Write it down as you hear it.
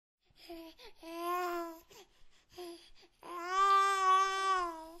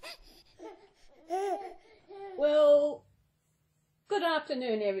Well, good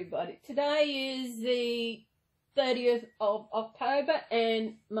afternoon everybody. Today is the 30th of October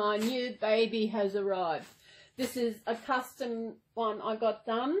and my new baby has arrived. This is a custom one I got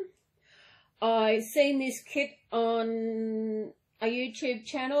done. I seen this kit on a YouTube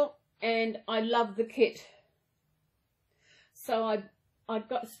channel and I love the kit. So I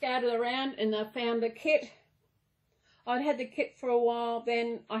got scouted around and I found the kit. I'd had the kit for a while,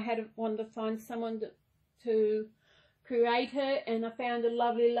 then I wanted to find someone to create her, and I found a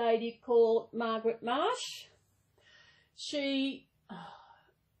lovely lady called Margaret Marsh.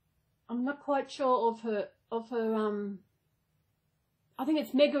 I'm not quite sure of her I think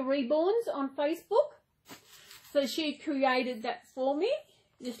it's Mega Reborns on Facebook. So she created that for me.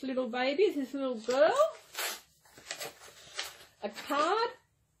 This little baby, this little girl. A card.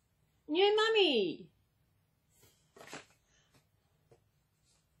 New mummy.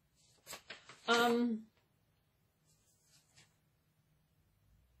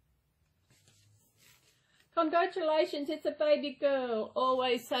 Congratulations, it's a baby girl,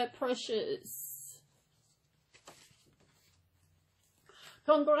 always so precious.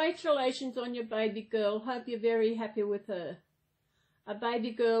 Congratulations on your baby girl, hope you're very happy with her. A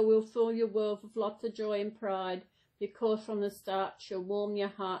baby girl will fill your world with lots of joy and pride, because from the start she'll warm your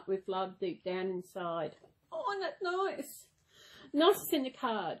heart with love deep down inside. Oh, isn't that nice? Nice in the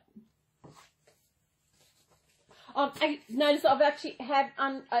card. Notice I've actually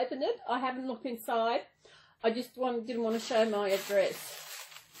unopened it. I haven't looked inside. I just didn't want to show my address.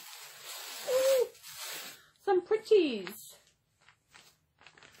 Ooh, some pretties.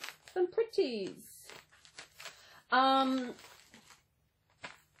 Some pretties. I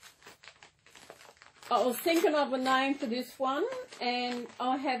was thinking of a name for this one, and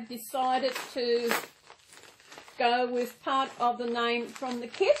I have decided to go with part of the name from the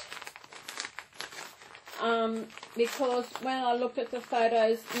kit. Because when I looked at the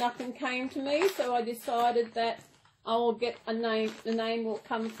photos, nothing came to me, so I decided that I will get a name. The name will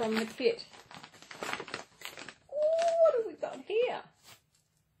come from the kit. Ooh, what have we got here?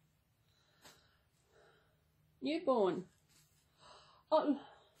 Newborn. Oh,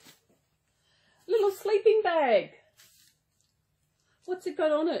 little sleeping bag. What's it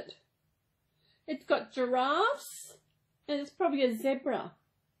got on it? It's got giraffes, and it's probably a zebra.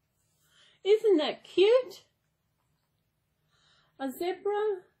 Isn't that cute? A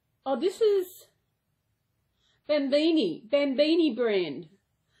zebra. Oh, this is Bambini brand.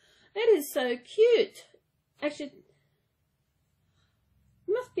 That is so cute. Actually, it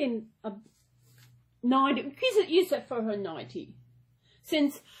must be a 90, because it used it for her 90.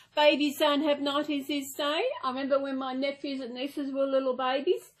 Since babies don't have 90s these days. I remember when my nephews and nieces were little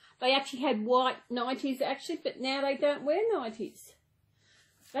babies, they actually had white 90s actually, but now they don't wear 90s.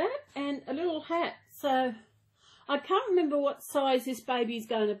 That and a little hat. So I can't remember what size this baby's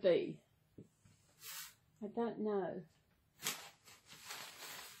going to be. I don't know.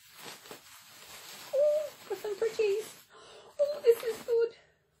 Oh, got some pretties. Oh, this is good.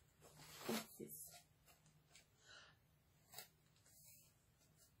 What's this?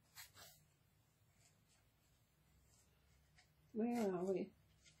 Where are we?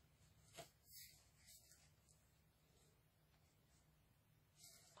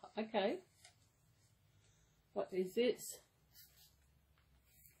 Okay. What is this?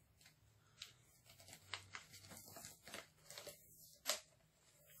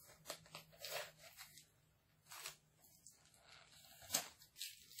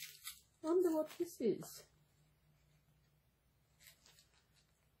 Wonder what this is.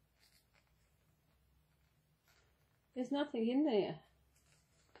 There's nothing in there.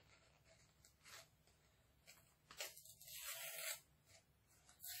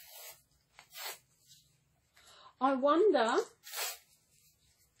 I wonder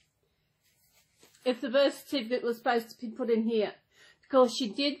if the birth certificate was supposed to be put in here, because she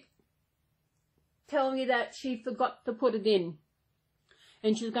did tell me that she forgot to put it in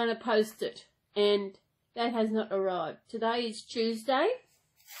and she was going to post it, and that has not arrived. Today is Tuesday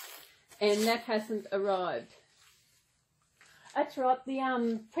and that hasn't arrived. That's right,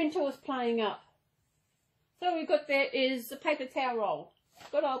 the printer was playing up. So we've got there is a paper towel roll.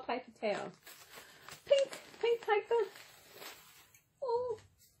 Good old paper towel. Pink paper. Oh,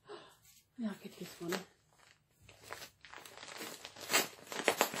 now I'll get this one.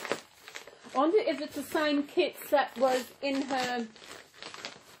 I wonder if it's the same kit that was in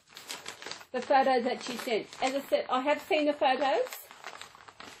the photos that she sent. As I said, I have seen the photos.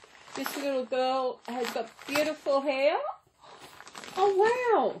 This little girl has got beautiful hair. Oh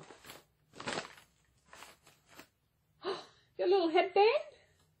wow! headband.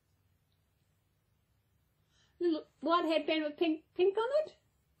 Little white headband with pink on it.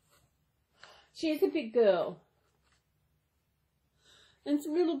 She's a big girl. And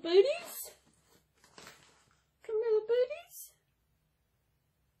some little booties. Some little booties.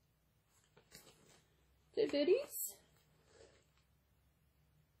 Two booties.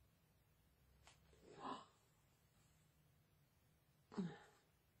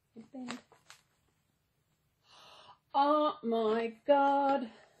 Headband. Oh my God.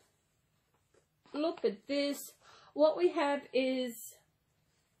 Look at this. What we have is,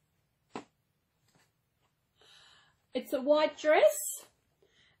 it's a white dress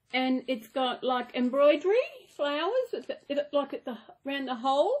and it's got like embroidery flowers around the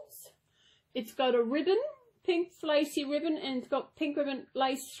holes. It's got a ribbon, pink lacy ribbon, and it's got pink ribbon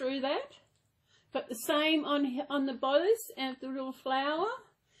lace through that. Got the same on the bodice and the little flower.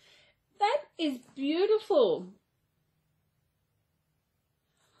 That is beautiful.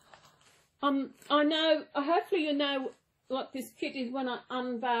 I know, hopefully you know what this kit is when I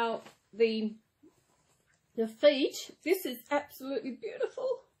unveil the feet. This is absolutely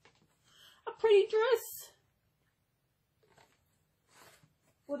beautiful. A pretty dress.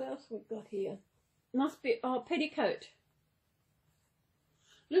 What else we've got here? Must be, oh, petticoat.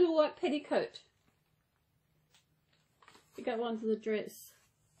 Little white petticoat to go onto the dress.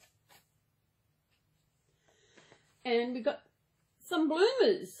 And we've got some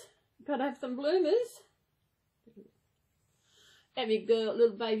bloomers. Got to have some bloomers. Every girl,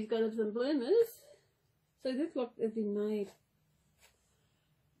 little baby's got to have some bloomers. So this is what they've been made.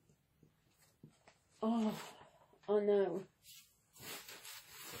 Oh, I know.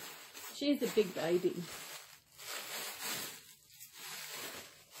 She's a big baby.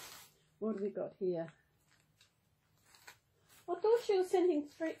 What have we got here? I thought she was sending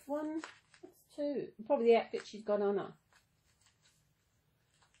one. That's two. Probably the outfit she's got on her.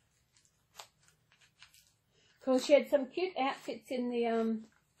 Because she had some cute outfits in the,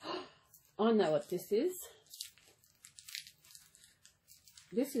 I know what this is.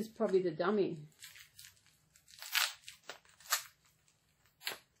 This is probably the dummy.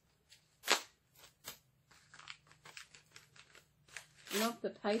 Love the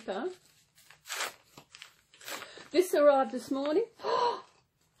paper. This arrived this morning. Oh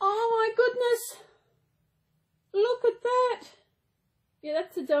my goodness. Look at that. Yeah,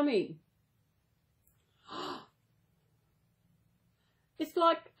 that's a dummy. It's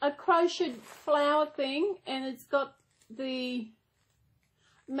like a crocheted flower thing, and it's got the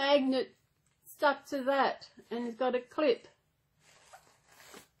magnet stuck to that, and it's got a clip.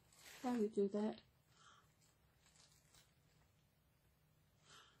 How do you do that?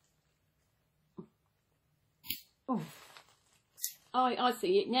 Oh, I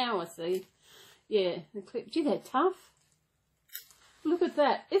see it now. I see. Yeah, the clip. Gee, they're tough. Look at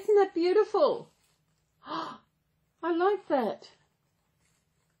that. Isn't that beautiful? I like that.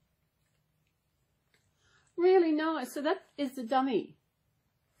 Really nice. So that is the dummy.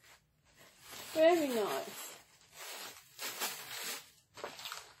 Very nice.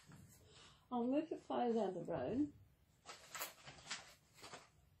 I'll move the clothes out of the road.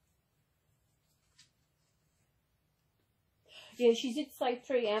 Yeah, she did say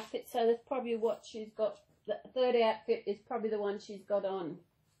 3 outfits, so that's probably what she's got. The third outfit is probably the one she's got on.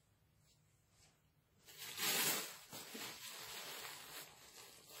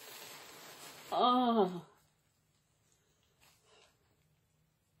 Oh.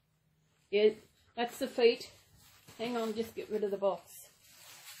 Yeah, that's the feet. Hang on, just get rid of the box.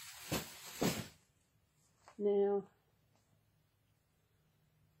 Now,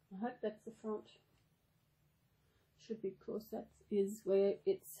 I hope that's the front. Should be, of course, that is where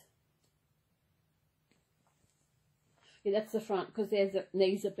it's... Yeah, that's the front, because there's the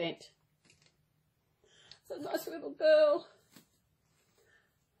knees are bent. It's a nice little girl.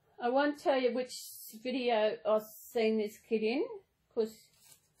 I won't tell you which video I've seen this kid in, because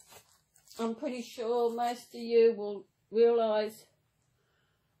I'm pretty sure most of you will realise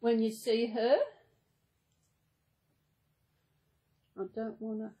when you see her. I don't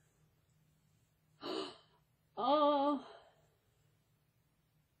want to... Oh,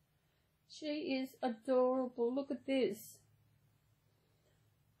 she is adorable. Look at this.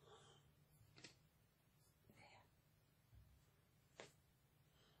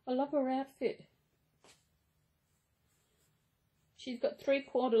 I love her outfit. She's got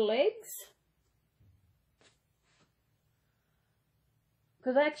 3/4 legs.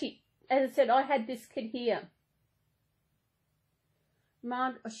 Because actually, as I said, I had this kid here.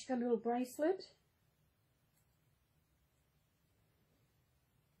 Oh, she's got a little bracelet.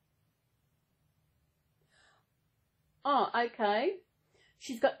 Oh, okay.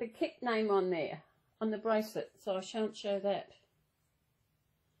 She's got the kit name on there, on the bracelet, so I shan't show that.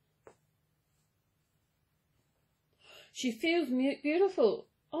 She feels beautiful.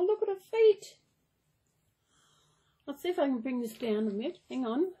 Oh, look at her feet. Let's see if I can bring this down a bit. Hang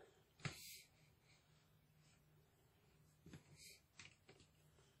on.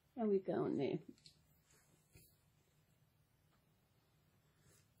 How are we going there?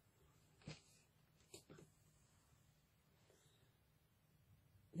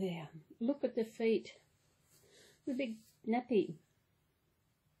 There. Look at the feet. The big nappy.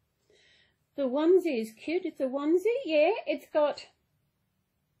 The onesie is cute. It's a onesie. Yeah, it's got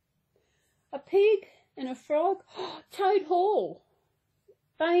a pig and a frog. Oh, Toad Hall.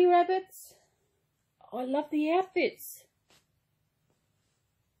 Bunny rabbits. Oh, I love the outfits.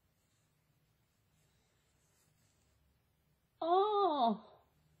 Oh,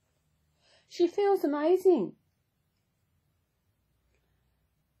 she feels amazing.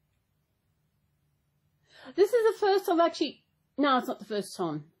 This is the first I've actually, no, it's not the first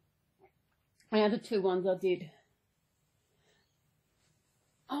time. My other two ones I did.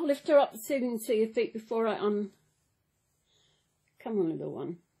 I'll lift her up so you can see her feet before I, come on, little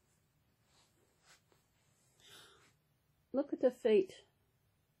one. Look at her feet.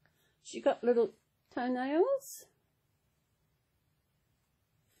 She got little toenails.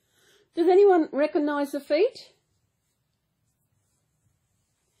 Does anyone recognise the feet?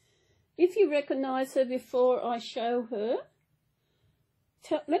 If you recognise her before I show her,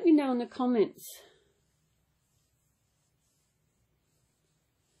 let me know in the comments.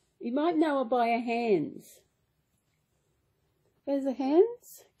 You might know her by her hands. There's her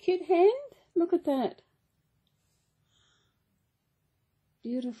hands. Cute hand. Look at that.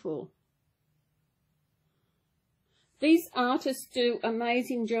 Beautiful. These artists do an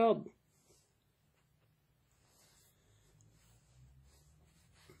amazing job.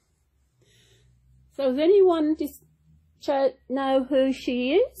 So does anyone just know who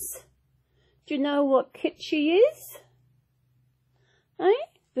she is? Do you know what kit she is? Eh?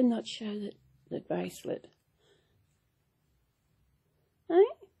 But not show the bracelet. Eh?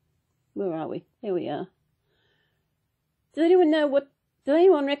 Where are we? Here we are. Does anyone know what, does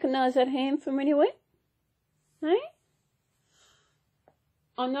anyone recognise that hand from anywhere? Eh?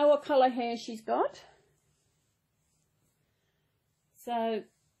 I know what colour hair she's got. So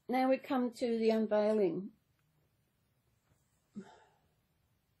now we come to the unveiling.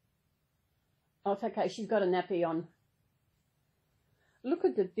 Oh, it's okay, she's got a nappy on. Look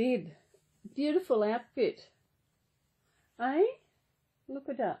at the bib. Beautiful outfit. Eh? Look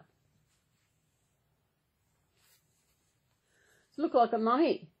at that. Look like a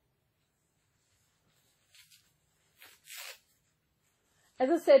mummy. As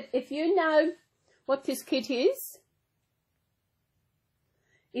I said, if you know what this kit is,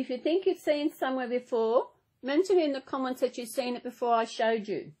 if you think you've seen somewhere before, mention in the comments that you've seen it before I showed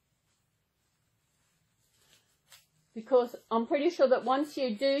you. Because I'm pretty sure that once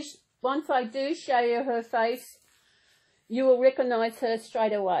I do show you her face, you will recognise her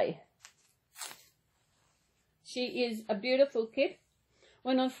straight away. She is a beautiful kit.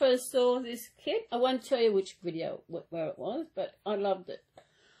 When I first saw this kit, I won't tell you which video, where it was, but I loved it.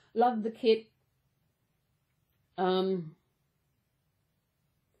 Loved the kit.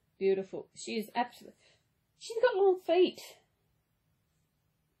 Beautiful. She is absolutely, she's got long feet.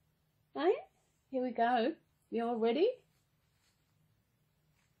 Hey, here we go. You all ready?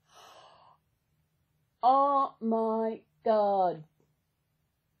 Oh my God.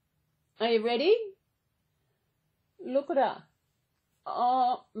 Are you ready? Look at her.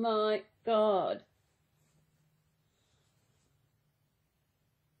 Oh my God.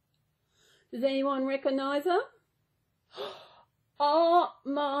 Does anyone recognise her? Oh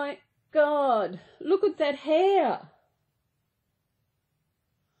my God. Look at that hair.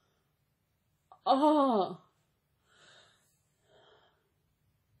 Oh.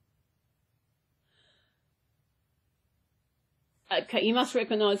 Okay, you must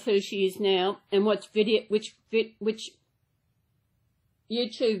recognise who she is now and which YouTube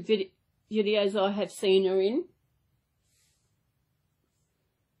videos I have seen her in.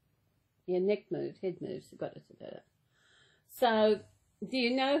 Yeah, neck moves, head moves, I've got to say that. So, do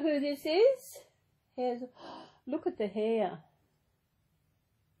you know who this is? Look at the hair.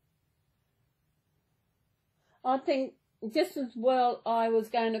 I think just as well I was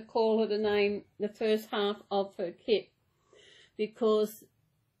going to call her the name, the first half of her kit, because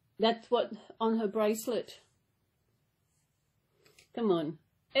that's what on her bracelet. Come on,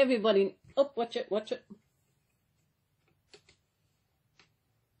 everybody. Oh, watch it, watch it.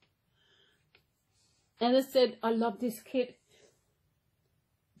 And I said, I love this kit.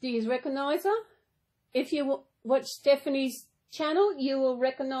 Do you recognise her? If you watch Stephanie's channel, you will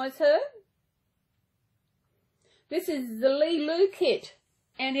recognise her. This is the Lee Lou kit.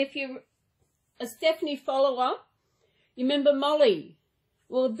 And if you're a Stephanie follower, you remember Molly.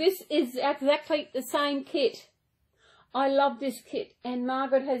 Well, this is exactly the same kit. I love this kit. And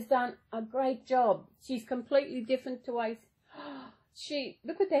Margaret has done a great job. She's completely different to us.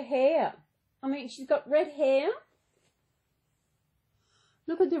 Look at the hair. I mean, she's got red hair.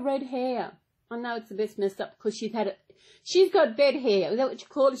 Look at the red hair. I know it's a bit messed up because she's got bed hair. Is that what you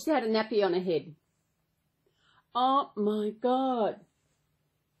call it? She had a nappy on her head. Oh my God.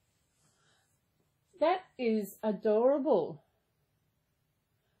 That is adorable.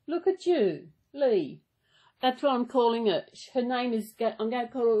 Look at you, Lee. That's what I'm calling her. Her name is, I'm going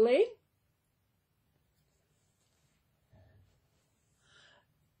to call her Lee.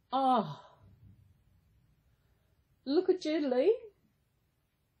 Oh. Look at you, Lee.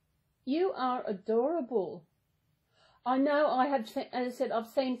 You are adorable. I know I have, as I said, I've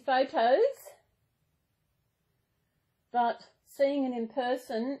seen photos, but seeing it in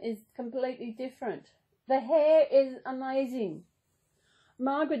person is completely different. The hair is amazing.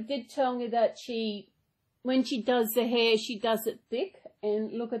 Margaret did tell me that when she does the hair, she does it thick,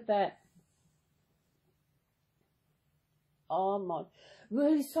 and look at that. Oh my,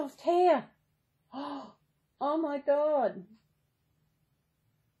 really soft hair. Oh my God.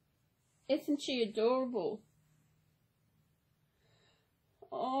 Isn't she adorable?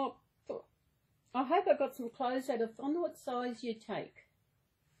 Oh, I hope I got some clothes out of. I wonder what size you take.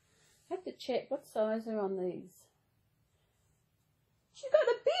 I have to check what size are on these. She's got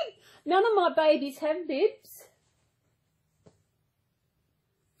a bib. None of my babies have bibs.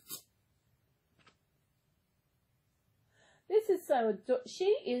 This is so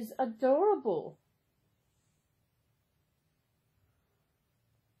she is adorable.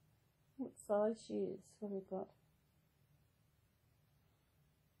 What size she is? What have we got?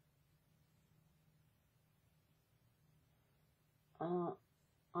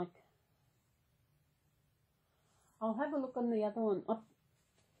 I'll have a look on the other one.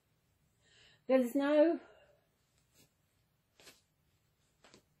 There's no.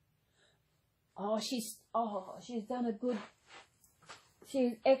 She's done a good.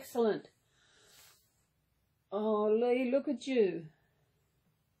 She's excellent. Oh, Lee, look at you.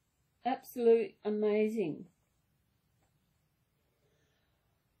 Absolutely amazing.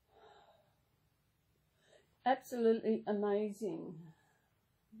 Absolutely amazing.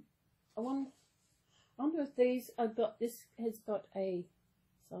 I wonder if these this has got a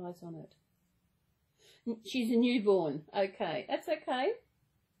size on it. She's a newborn. Okay, that's okay.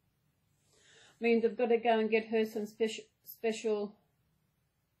 Means I've got to go and get her some special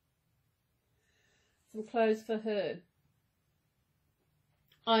clothes for her.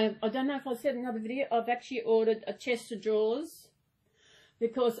 I don't know if I said in another video, I've actually ordered a chest of drawers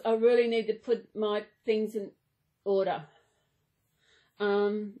because I really need to put my things in order.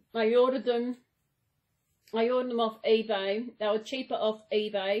 I ordered them off eBay. They were cheaper off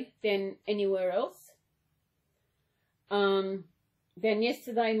eBay than anywhere else. Then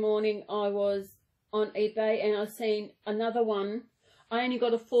yesterday morning I was on eBay and I seen another one. I only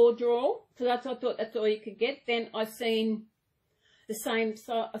got a 4 drawer, so I thought that's all you could get. Then I seen the same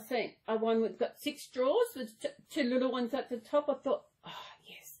size. I seen a one with got 6 drawers with 2 little ones at the top. I thought, oh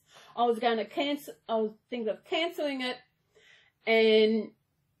yes, I was going to cancel. I was thinking of cancelling it, and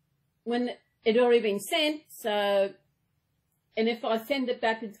when it already been sent, so. And if I send it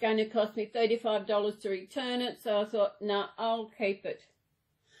back, it's going to cost me $35 to return it. So I thought, no, I'll keep it.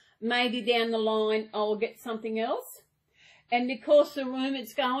 Maybe down the line, I'll get something else. And because the room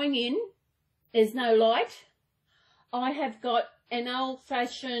it's going in, there's no light, I have got an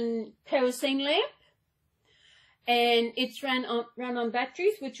old-fashioned kerosene lamp. And it's run on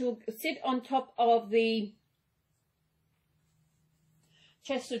batteries, which will sit on top of the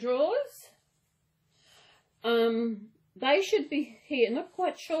chest of drawers. They should be here. Not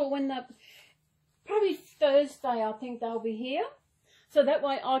quite sure when probably Thursday I think they'll be here. So that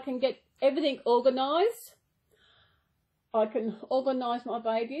way I can get everything organised. I can organise my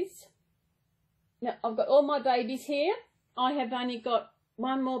babies. Now I've got all my babies here. I have only got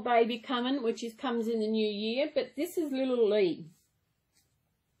one more baby coming, which comes in the new year. But this is little Lee.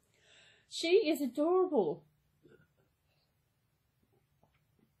 She is adorable.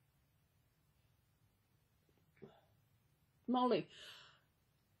 Molly.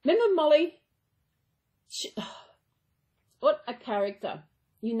 Remember Molly? What a character,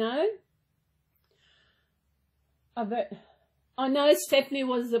 you know? I know Stephanie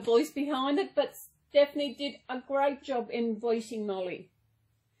was the voice behind it, but Stephanie did a great job in voicing Molly.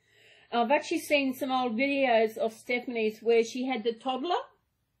 I've actually seen some old videos of Stephanie's where she had the toddler.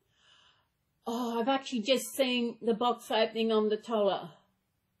 Oh, I've actually just seen the box opening on the toddler.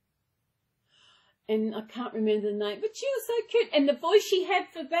 And I can't remember the name, but she was so cute. And the voice she had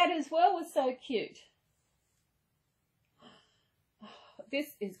for that as well was so cute. Oh, this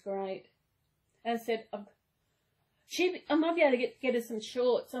is great. As I said, I might be able to get her some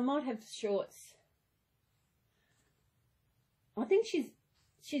shorts. I might have shorts. I think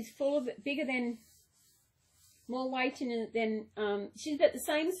she's full of it, bigger than, more weight in it than, she's about the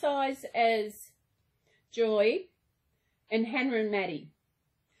same size as Joy and Hannah and Maddie.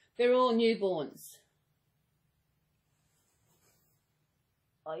 They're all newborns.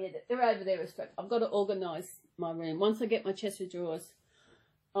 Oh yeah, they're over there. I've got to organise my room once I get my chest of drawers.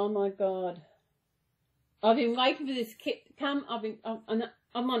 Oh my God. I've been waiting for this kit to come. I'm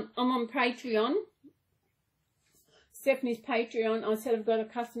on Patreon. Stephanie's Patreon. I said I've got a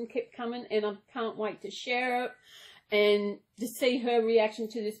custom kit coming and I can't wait to share it and to see her reaction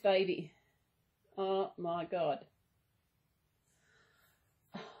to this baby. Oh my God.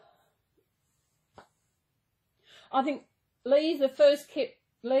 I think Lee is the first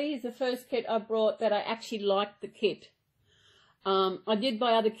kit I brought that I actually liked the kit. I did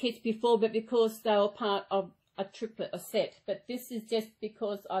buy other kits before, but because they were part of a triplet, a set. But this is just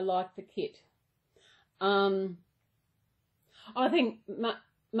because I like the kit. I think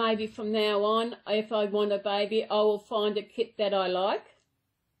maybe from now on, if I want a baby, I will find a kit that I like.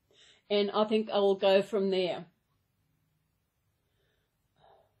 And I think I will go from there.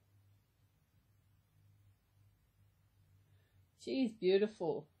 She's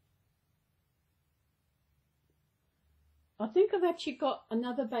beautiful. I think I've actually got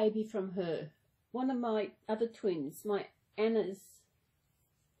another baby from her. One of my other twins, my Anna's.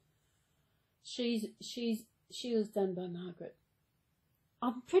 She was done by Margaret.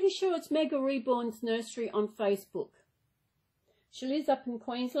 I'm pretty sure it's Mega Reborn's nursery on Facebook. She lives up in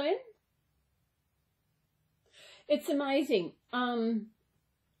Queensland. It's amazing.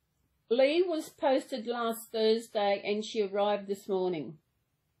 Lee was posted last Thursday and she arrived this morning.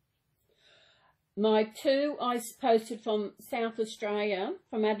 My two I posted from South Australia,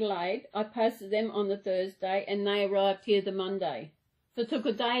 from Adelaide. I posted them on the Thursday and they arrived here the Monday. So it took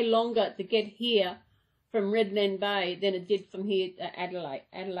a day longer to get here from Redland Bay than it did from here to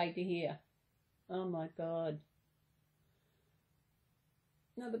Adelaide to here. Oh my God.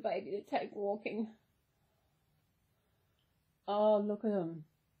 Another baby to take walking. Oh, look at him.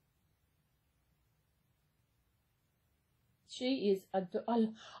 She is,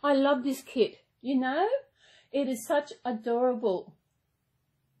 I love this kit. You know, it is such adorable.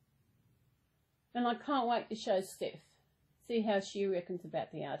 And I can't wait to show Steph. See how she reckons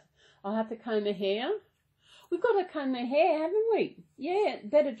about the art. I'll have to comb her hair. We've got to comb her hair, haven't we? Yeah,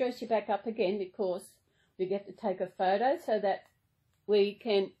 better dress you back up again because we get to take a photo so that we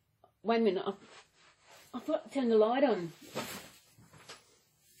can... Wait a minute, I've got to turn the light on.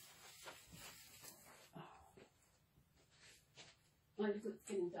 Oh, it's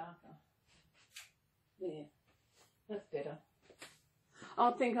getting darker. There, that's better.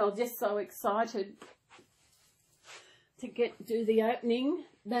 I think I was just so excited to do the opening.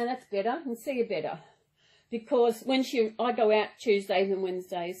 No, that's better, and see you better. Because when I go out Tuesdays and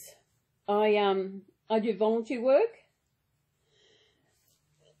Wednesdays, I do volunteer work.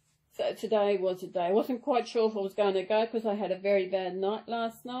 So today was a day. I wasn't quite sure if I was going to go because I had a very bad night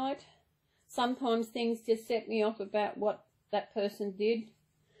last night. Sometimes things just set me off about what that person did.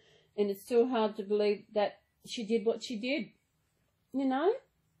 And it's still hard to believe that she did what she did, you know.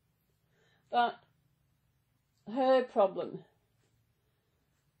 But her problem,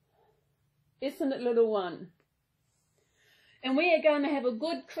 isn't it, little one? And we are going to have a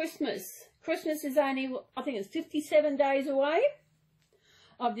good Christmas. Christmas is only, I think it's 57 days away.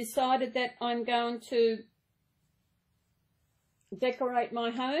 I've decided that I'm going to decorate my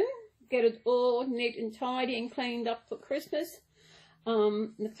home, get it all neat and tidy and cleaned up for Christmas.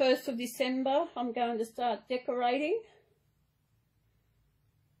 The 1st of December, I'm going to start decorating.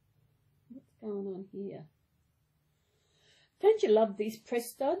 What's going on here? Don't you love these press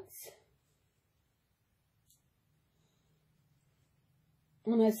studs?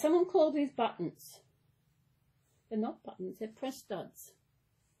 I know someone called these buttons. They're not buttons, they're press studs.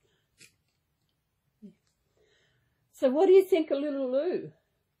 So what do you think of little Lou?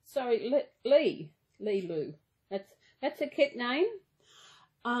 Sorry, Lee Lou. That's a kit name.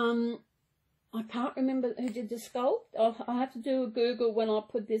 I can't remember who did the sculpt. I'll have to do a Google when I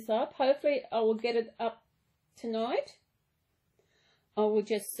put this up. Hopefully I will get it up tonight. I will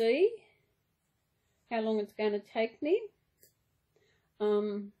just see. how long it's going to take me.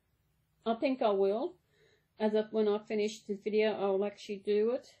 I think I will. When I finish the video, I'll actually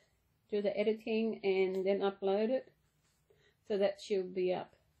do the editing and then upload it so that she'll be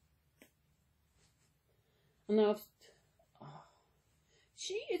up. And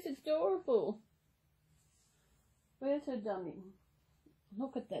she is adorable. Where's her dummy?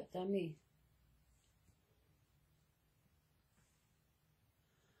 Look at that dummy.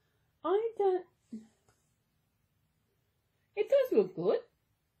 It does look good.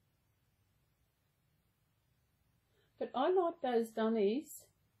 But I like those dummies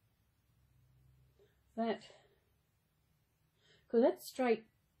because that's straight.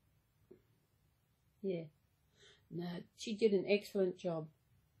 Yeah. No, she did an excellent job.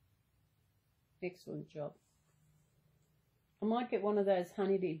 Excellent job. I might get one of those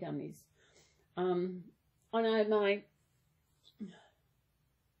honeybee dummies. I know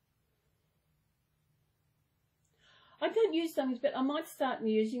I don't use dummies, but I might start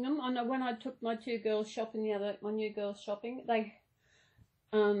using them. I know when I took my two girls shopping my new girls shopping,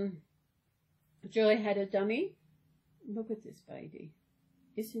 Joy had a dummy. Look at this baby.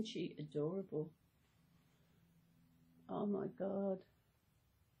 Isn't she adorable? Oh my God.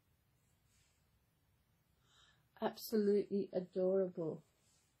 Absolutely adorable.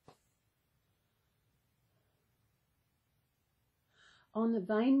 On the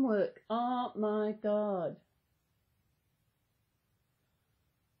vein work. Oh my God.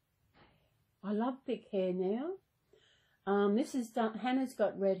 I love thick hair now. This is done. Hannah's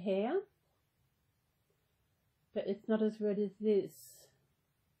got red hair, but it's not as red as this.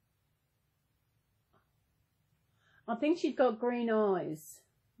 I think she's got green eyes,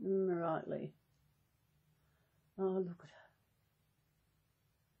 rightly. Oh, look at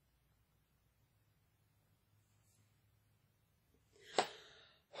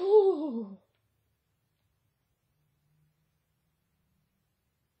her. Ooh.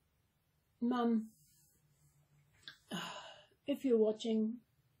 Mum, if you're watching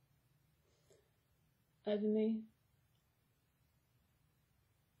over me,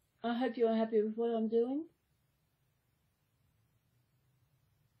 I hope you're happy with what I'm doing.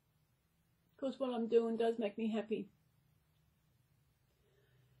 Because what I'm doing does make me happy.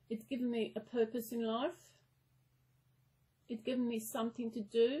 It's given me a purpose in life. It's given me something to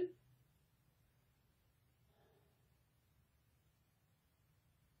do.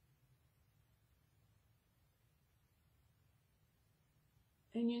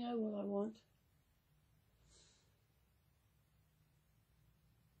 And you know what I want?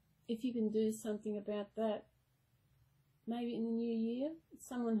 If you can do something about that, maybe in the new year,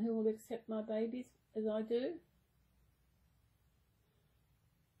 someone who will accept my babies as I do.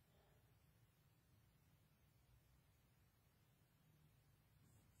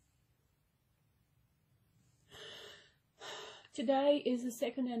 Today is the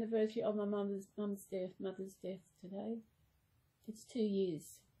second anniversary of my mother's death today. It's 2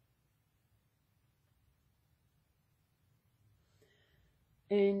 years.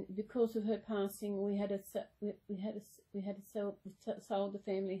 And because of her passing, we sold the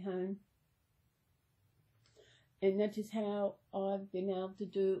family home, and that is how I've been able to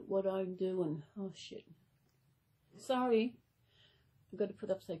do what I'm doing. Oh shit! Sorry, I've got to put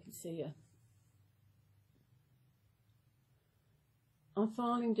up so you can see her. I'm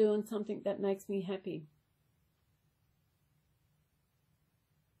finally doing something that makes me happy.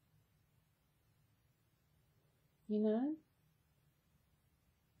 You know?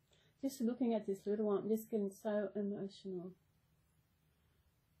 Just looking at this little one, I'm just getting so emotional.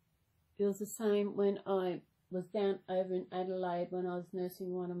 It was the same when I was down over in Adelaide when I was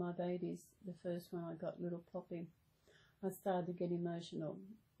nursing one of my babies, the first one I got, little Poppy. I started to get emotional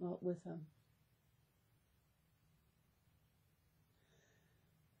with her.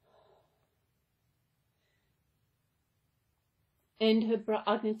 And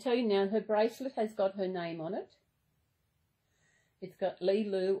I can tell you now, her bracelet has got her name on it. It's got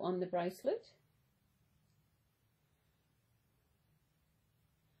Lilu on the bracelet.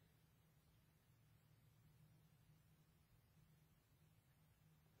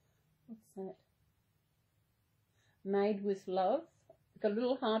 What's that? Made with love. It's got a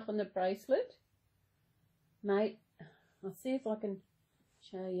little heart on the bracelet. Mate, I'll see if I can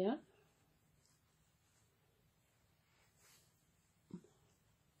show you.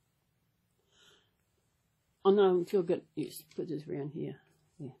 Oh no, if you'll get used, put this around here.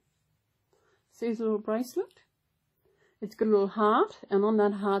 Yeah. See the little bracelet? It's got a little heart, and on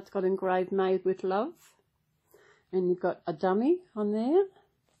that heart's got engraved "Made with Love." And you've got a dummy on there,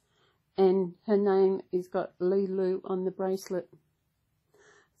 and her name is got Lilu on the bracelet.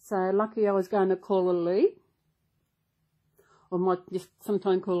 So lucky I was going to call her Lee, or might just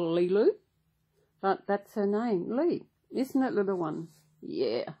sometimes call her Lilu, but that's her name, Lee. Isn't it, little one?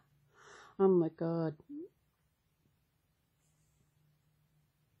 Yeah. Oh my God.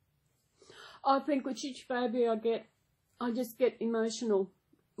 I think with each baby I just get emotional,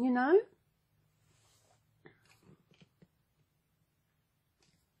 you know?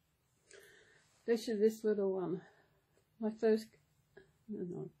 Especially this little one. My first,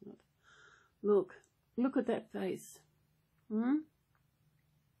 no, it's not. Look at that face.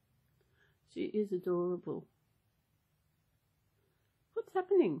 She is adorable. What's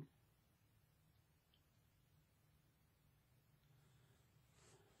happening?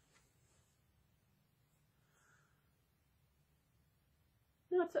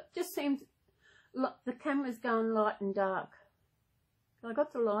 No, it just seems like the camera's going light and dark. I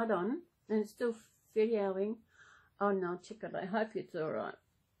got the light on and it's still videoing. Oh no, check it. I hope it's all right.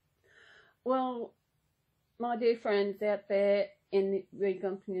 Well, my dear friends out there in the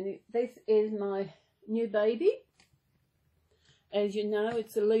Reborn community, this is my new baby. As you know,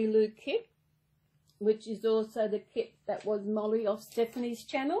 it's a Lilu kit, which is also the kit that was Molly off Stephanie's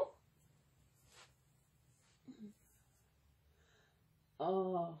channel.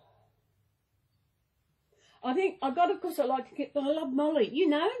 Oh, I think I got it because I like the kit, but I love Molly. You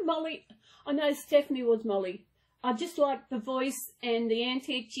know, Molly, I know Stephanie was Molly. I just liked the voice and the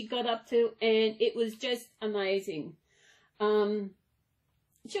antics she got up to, and it was just amazing.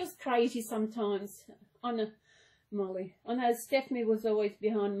 She was crazy sometimes. I know Molly. I know Stephanie was always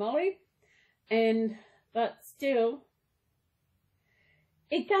behind Molly, but still,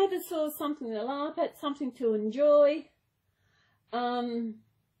 it gave us all something to laugh at, something to enjoy.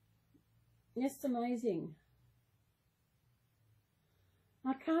 Just amazing.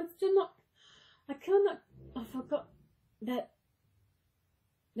 I forgot that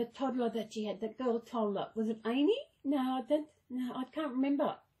the toddler that she had, that girl toddler. Was it Amy? No, I can't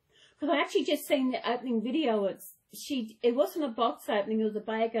remember. Because I actually just seen the opening video. It wasn't a box opening, it was a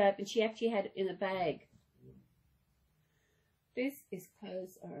bag open. She actually had it in a bag. These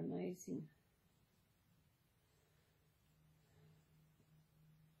clothes are amazing.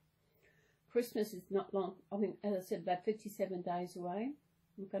 Christmas is not long. I think, as I said, about 57 days away.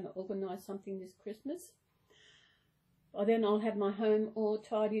 I'm going to organise something this Christmas. By then I'll have my home all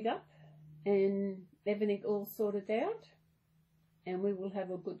tidied up and everything all sorted out. And we will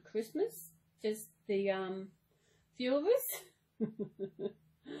have a good Christmas. Just the few of us.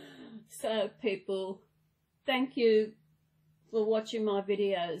 So people, thank you for watching my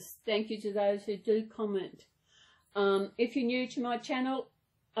videos. Thank you to those who do comment. If you're new to my channel,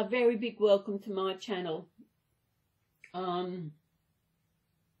 a very big welcome to my channel.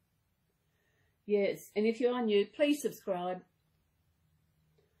 Yes, and if you are new, please subscribe.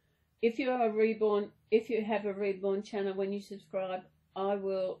 If you have a Reborn channel, when you subscribe, I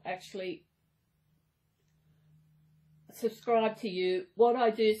will actually subscribe to you. What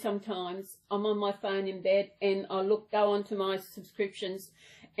I do sometimes, I'm on my phone in bed and I go onto my subscriptions,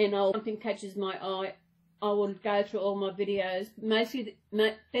 and something catches my eye. I will go through all my videos,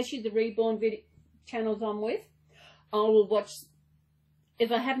 especially the Reborn channels I'm with. I will watch.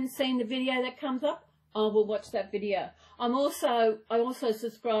 If I haven't seen the video that comes up, I will watch that video. I also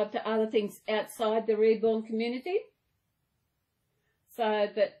subscribe to other things outside the Reborn community, so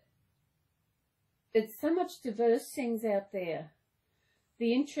that there's so much diverse things out there.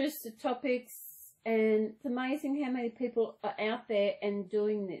 The interests, the topics, and it's amazing how many people are out there and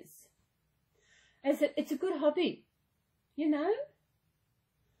doing this. It's a good hobby, you know.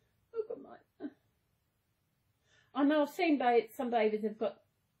 Look at mine. I know I've seen some babies have got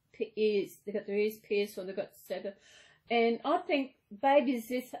ears. They've got their ears pierced, or they've got severed. And I think babies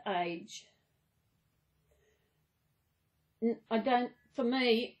this age, for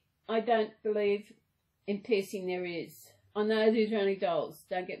me, I don't believe in piercing their ears. I know these are only dolls.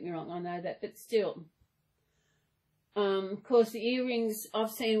 Don't get me wrong. I know that, but still. Of course, the earrings,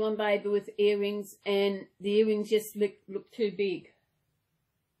 I've seen one baby with earrings, and the earrings just look too big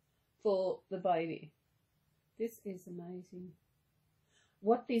for the baby. This is amazing.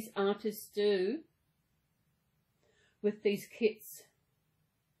 What these artists do with these kits,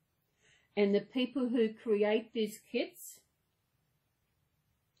 and the people who create these kits,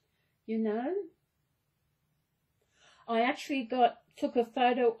 you know. I actually took a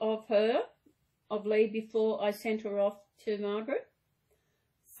photo of Lee before I sent her off to Margaret.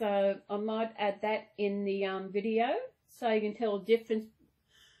 So I might add that in the video, so you can tell the difference.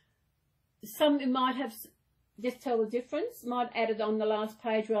 Some you might have just tell the difference. Might add it on the last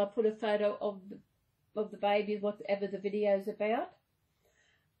page where I put a photo of the baby, whatever the video is about.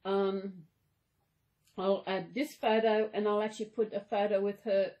 I'll add this photo, and I'll actually put a photo with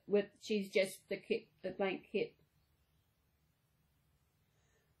her, she's just the kit, the blank kit.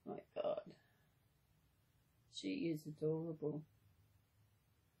 My God. She is adorable.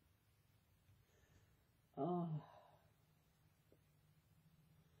 Oh.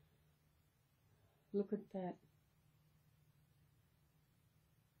 Look at that.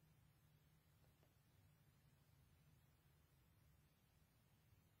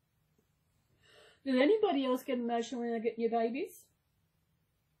 Does anybody else get emotional when they get new babies?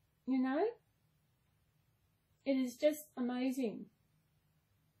 You know? It is just amazing.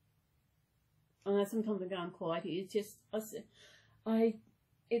 I know sometimes I go on quiet. It's just,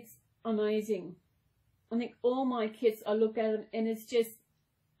 it's amazing. I think all my kids, I look at them and it's just,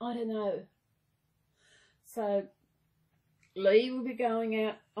 I don't know. So, Lee will be going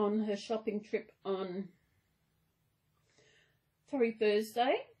out on her shopping trip on probably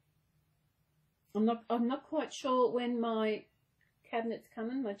Thursday. I'm not quite sure when my cabinet's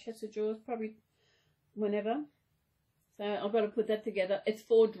coming, my chest of drawers, probably whenever. So I've got to put that together. It's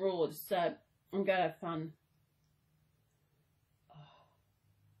 4 drawers, so I'm going to have fun.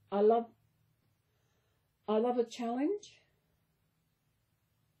 I love a challenge.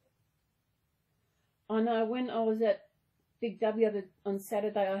 I know when I was at Big W on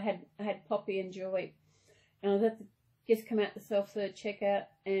Saturday, I had Poppy and Joy, and I was at just come out the self-serve checkout,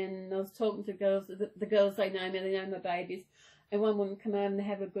 and I was talking to girls, the girls, they know me, they know my babies, and one woman come over and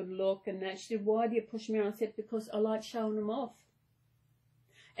have a good look, and that, she said, why do you push me around? I said, because I like showing them off.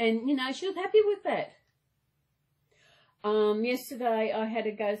 And, you know, she was happy with that. Yesterday I had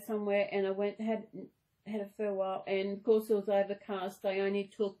to go somewhere, and I went, had a fair while, and of course it was overcast. I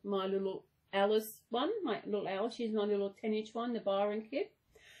only took my little Alice one, she's my little 10-inch one, the Byron kit,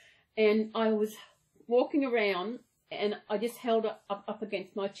 and I was walking around, and I just held it up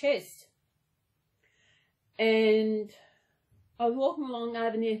against my chest. And I was walking along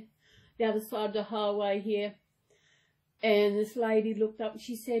over near the other side of the highway here, and this lady looked up and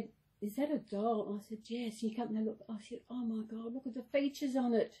she said, is that a doll? And I said, yes. She came and looked. I said, oh my God, look at the features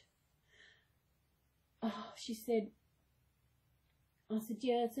on it. Oh, she said, I said,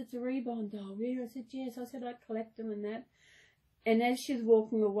 yes, it's a Reborn doll. Really? I said, yes. I said, I collect them and that. And as she was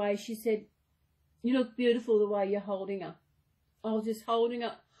walking away, she said, you look beautiful the way you're holding her. I was just holding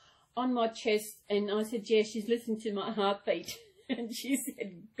her on my chest, and I said, yeah, she's listening to my heartbeat. And she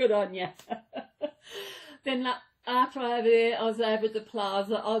said, good on you. Then after over there, I was over at the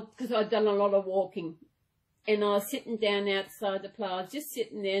plaza, because I'd done a lot of walking. And I was sitting down outside the plaza, just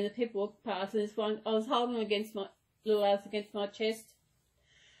sitting there, and the people walked past, and this one, I was holding against my little house against my chest.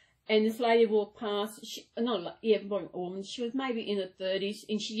 And this lady walked past, a woman, she was maybe in her 30s,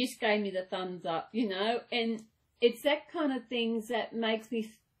 and she just gave me the thumbs up, you know. And it's that kind of things that makes me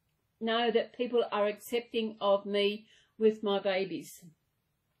know that people are accepting of me with my babies,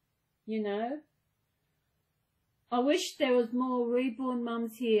 you know. I wish there was more reborn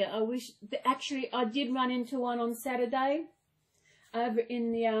mums here. I wish, actually, I did run into one on Saturday over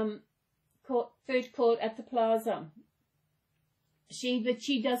in the food court at the plaza. But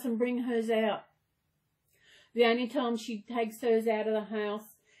she doesn't bring hers out. The only time she takes hers out of the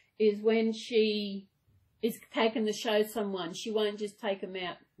house is when she is taken to show someone. She won't just take them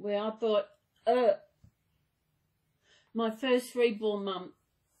out. Where I thought, my first reborn mum,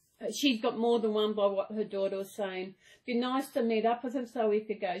 she's got more than one by what her daughter was saying. Be nice to meet up with them so we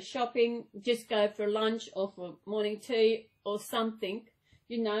could go shopping, just go for lunch or for morning tea or something,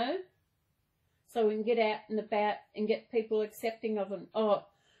 you know. So we can get out and about and get people accepting of them. Oh,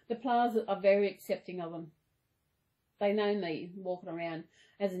 the plazas are very accepting of them. They know me walking around,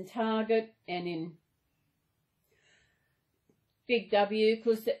 as in Target and in Big W,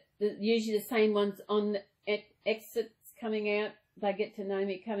 because usually the same ones on the exits coming out. They get to know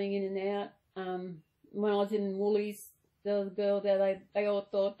me coming in and out. When I was in Woolies, there was a girl there, they all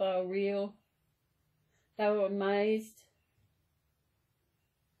thought they were real. They were amazed.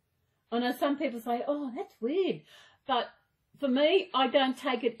 I know some people say, oh, that's weird. But for me, I don't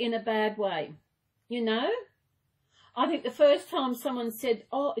take it in a bad way, you know. I think the first time someone said,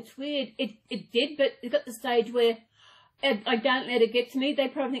 oh, it's weird, it did, but it got to the stage where I don't let it get to me. They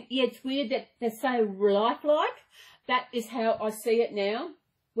probably think, yeah, it's weird that they're so lifelike. That is how I see it now.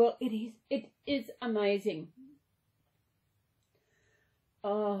 Well, it is amazing.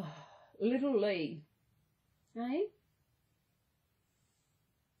 Oh, little Lee, eh?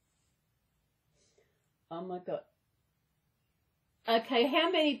 Oh my God. Okay,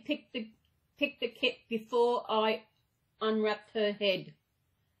 how many picked the kit before I unwrapped her head?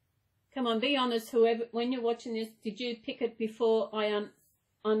 Come on, be honest, whoever, when you're watching this, did you pick it before I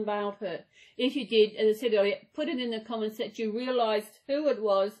unveiled her. If you did, as I said earlier, put it in the comments that you realised who it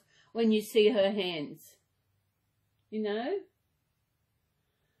was when you see her hands. You know?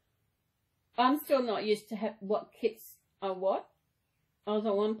 I'm still not used to what kits are what. I was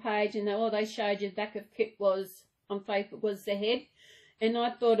on one page and they showed you the back of kit was, on Facebook, was the head. And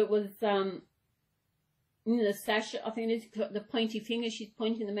I thought it was, the Sasha, I think it's got the pointy finger, she's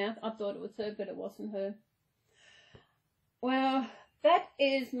pointing the mouth. I thought it was her, but it wasn't her. Well, that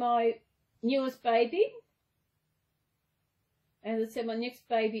is my newest baby. As I said, my next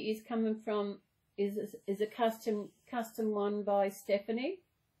baby is coming from, is a custom one by Stephanie.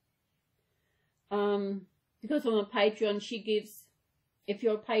 Because I'm a Patreon, she gives, if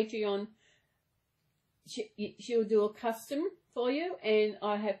you're a Patreon, she'll do a custom for you, and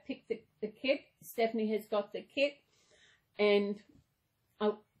I have picked the kit. Stephanie has got the kit, and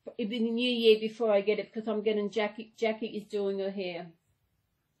it'll be the new year before I get it, because I'm getting Jackie is doing her hair.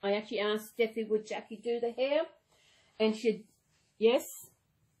 I actually asked Stephanie, would Jackie do the hair, and yes,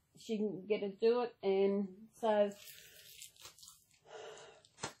 she can get to do it, and so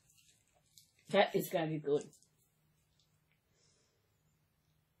that is going to be good.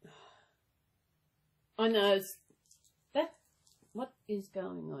 I know what is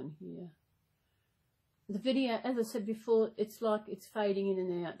going on here. The video, as I said before, it's like it's fading in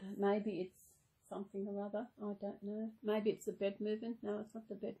and out. Maybe it's something or other. I don't know. Maybe it's the bed moving. No, it's not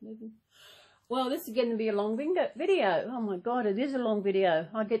the bed moving. Well, this is going to be a long video. Oh, my God, it is a long video.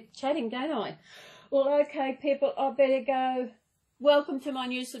 I get chatting, don't I? Well, okay, people, I better go. Welcome to my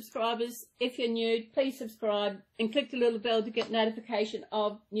new subscribers. If you're new, please subscribe and click the little bell to get notification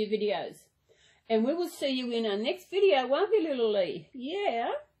of new videos. And we will see you in our next video, won't we, little Lee?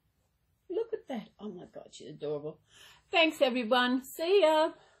 Yeah. Look at that. Oh, my God, she's adorable. Thanks, everyone. See ya.